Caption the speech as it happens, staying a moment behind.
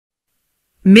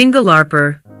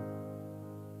Mingalarper.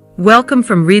 Welcome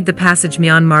from Read the Passage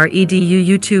Myanmar EDU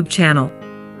YouTube channel.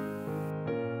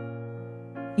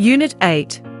 Unit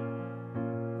 8.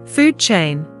 Food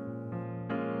Chain.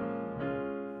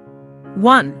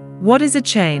 1. What is a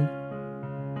chain?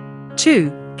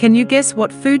 2. Can you guess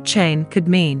what food chain could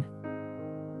mean?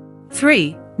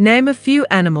 3. Name a few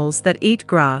animals that eat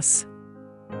grass.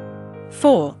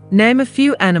 4. Name a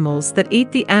few animals that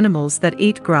eat the animals that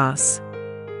eat grass.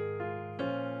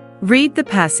 Read the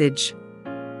passage.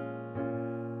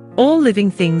 All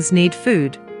living things need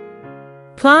food.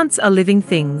 Plants are living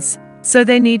things, so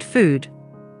they need food.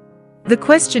 The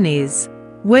question is,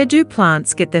 where do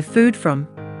plants get their food from?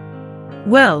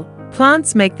 Well,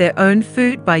 plants make their own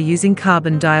food by using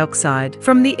carbon dioxide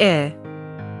from the air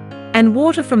and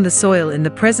water from the soil in the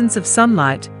presence of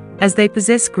sunlight, as they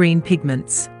possess green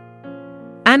pigments.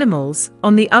 Animals,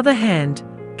 on the other hand,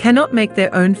 cannot make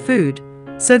their own food,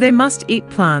 so they must eat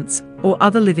plants or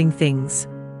other living things.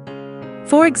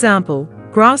 For example,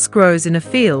 grass grows in a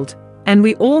field, and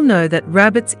we all know that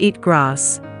rabbits eat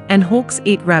grass, and hawks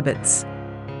eat rabbits.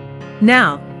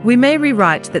 Now, we may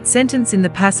rewrite that sentence in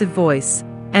the passive voice,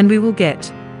 and we will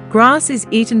get, grass is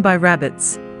eaten by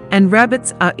rabbits, and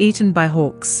rabbits are eaten by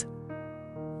hawks.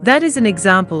 That is an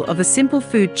example of a simple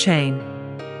food chain.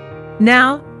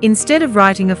 Now, instead of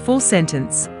writing a full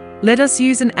sentence, let us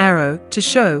use an arrow to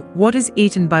show what is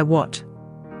eaten by what.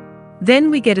 Then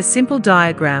we get a simple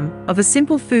diagram of a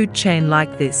simple food chain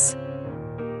like this.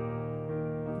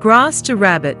 Grass to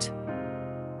rabbit,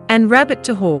 and rabbit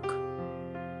to hawk.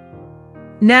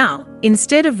 Now,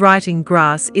 instead of writing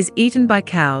grass is eaten by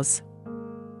cows,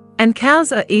 and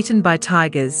cows are eaten by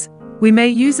tigers, we may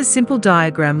use a simple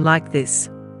diagram like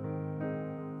this.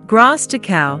 Grass to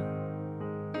cow,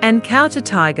 and cow to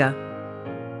tiger.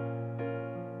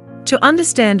 To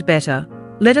understand better,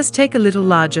 let us take a little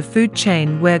larger food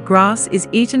chain where grass is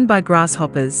eaten by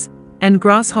grasshoppers, and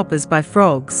grasshoppers by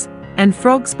frogs, and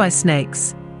frogs by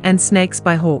snakes, and snakes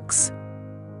by hawks.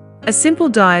 A simple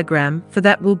diagram for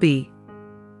that will be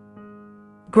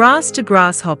grass to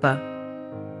grasshopper,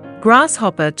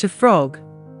 grasshopper to frog,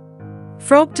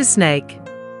 frog to snake,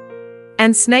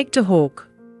 and snake to hawk.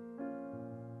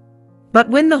 But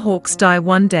when the hawks die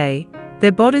one day,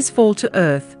 their bodies fall to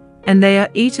earth, and they are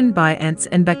eaten by ants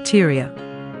and bacteria.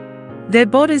 Their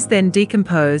bodies then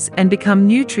decompose and become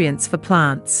nutrients for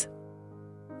plants.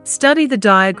 Study the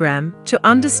diagram to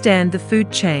understand the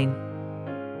food chain.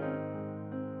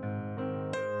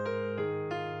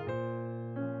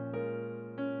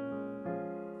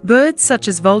 Birds such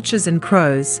as vultures and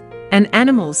crows, and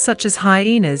animals such as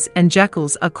hyenas and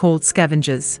jackals are called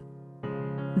scavengers.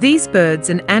 These birds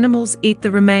and animals eat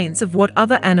the remains of what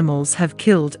other animals have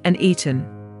killed and eaten.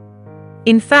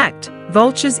 In fact,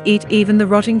 vultures eat even the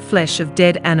rotting flesh of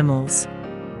dead animals.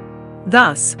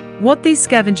 Thus, what these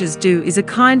scavengers do is a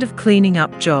kind of cleaning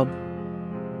up job.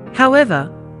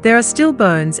 However, there are still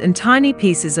bones and tiny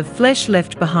pieces of flesh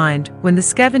left behind when the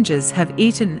scavengers have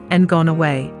eaten and gone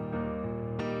away.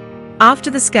 After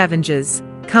the scavengers,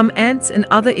 come ants and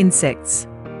other insects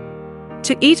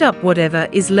to eat up whatever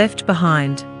is left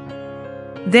behind.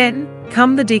 Then,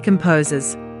 come the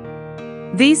decomposers.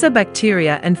 These are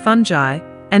bacteria and fungi,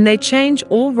 and they change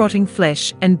all rotting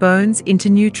flesh and bones into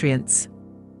nutrients.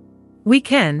 We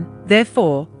can,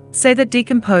 therefore, say that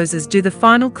decomposers do the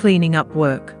final cleaning up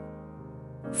work.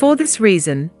 For this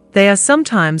reason, they are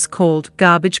sometimes called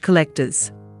garbage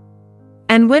collectors.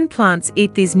 And when plants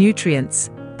eat these nutrients,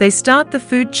 they start the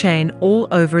food chain all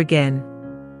over again.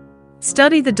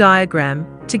 Study the diagram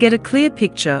to get a clear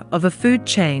picture of a food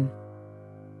chain.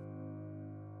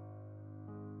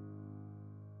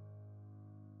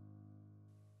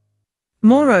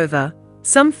 Moreover,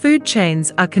 some food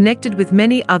chains are connected with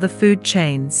many other food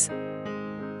chains.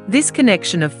 This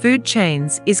connection of food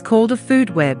chains is called a food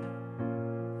web.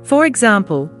 For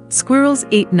example, squirrels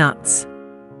eat nuts.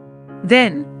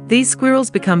 Then, these squirrels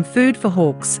become food for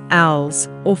hawks, owls,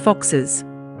 or foxes.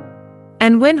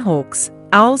 And when hawks,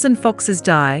 owls and foxes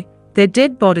die, their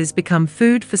dead bodies become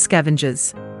food for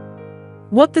scavengers.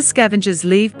 What the scavengers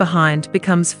leave behind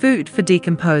becomes food for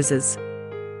decomposers.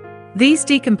 These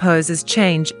decomposers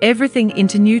change everything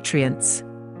into nutrients.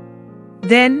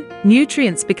 Then,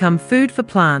 nutrients become food for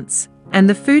plants, and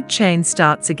the food chain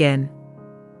starts again.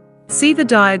 See the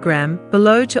diagram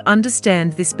below to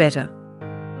understand this better.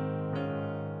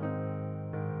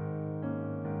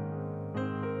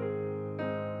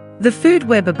 The food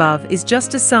web above is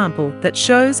just a sample that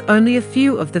shows only a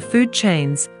few of the food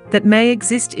chains that may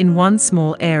exist in one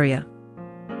small area.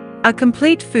 A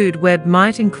complete food web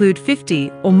might include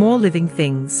 50 or more living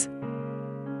things.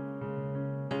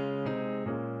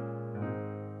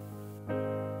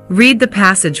 Read the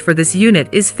passage for this unit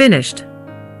is finished.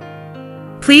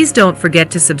 Please don't forget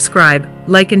to subscribe,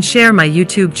 like and share my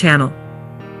YouTube channel.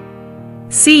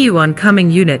 See you on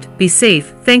coming unit. Be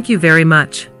safe. Thank you very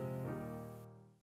much.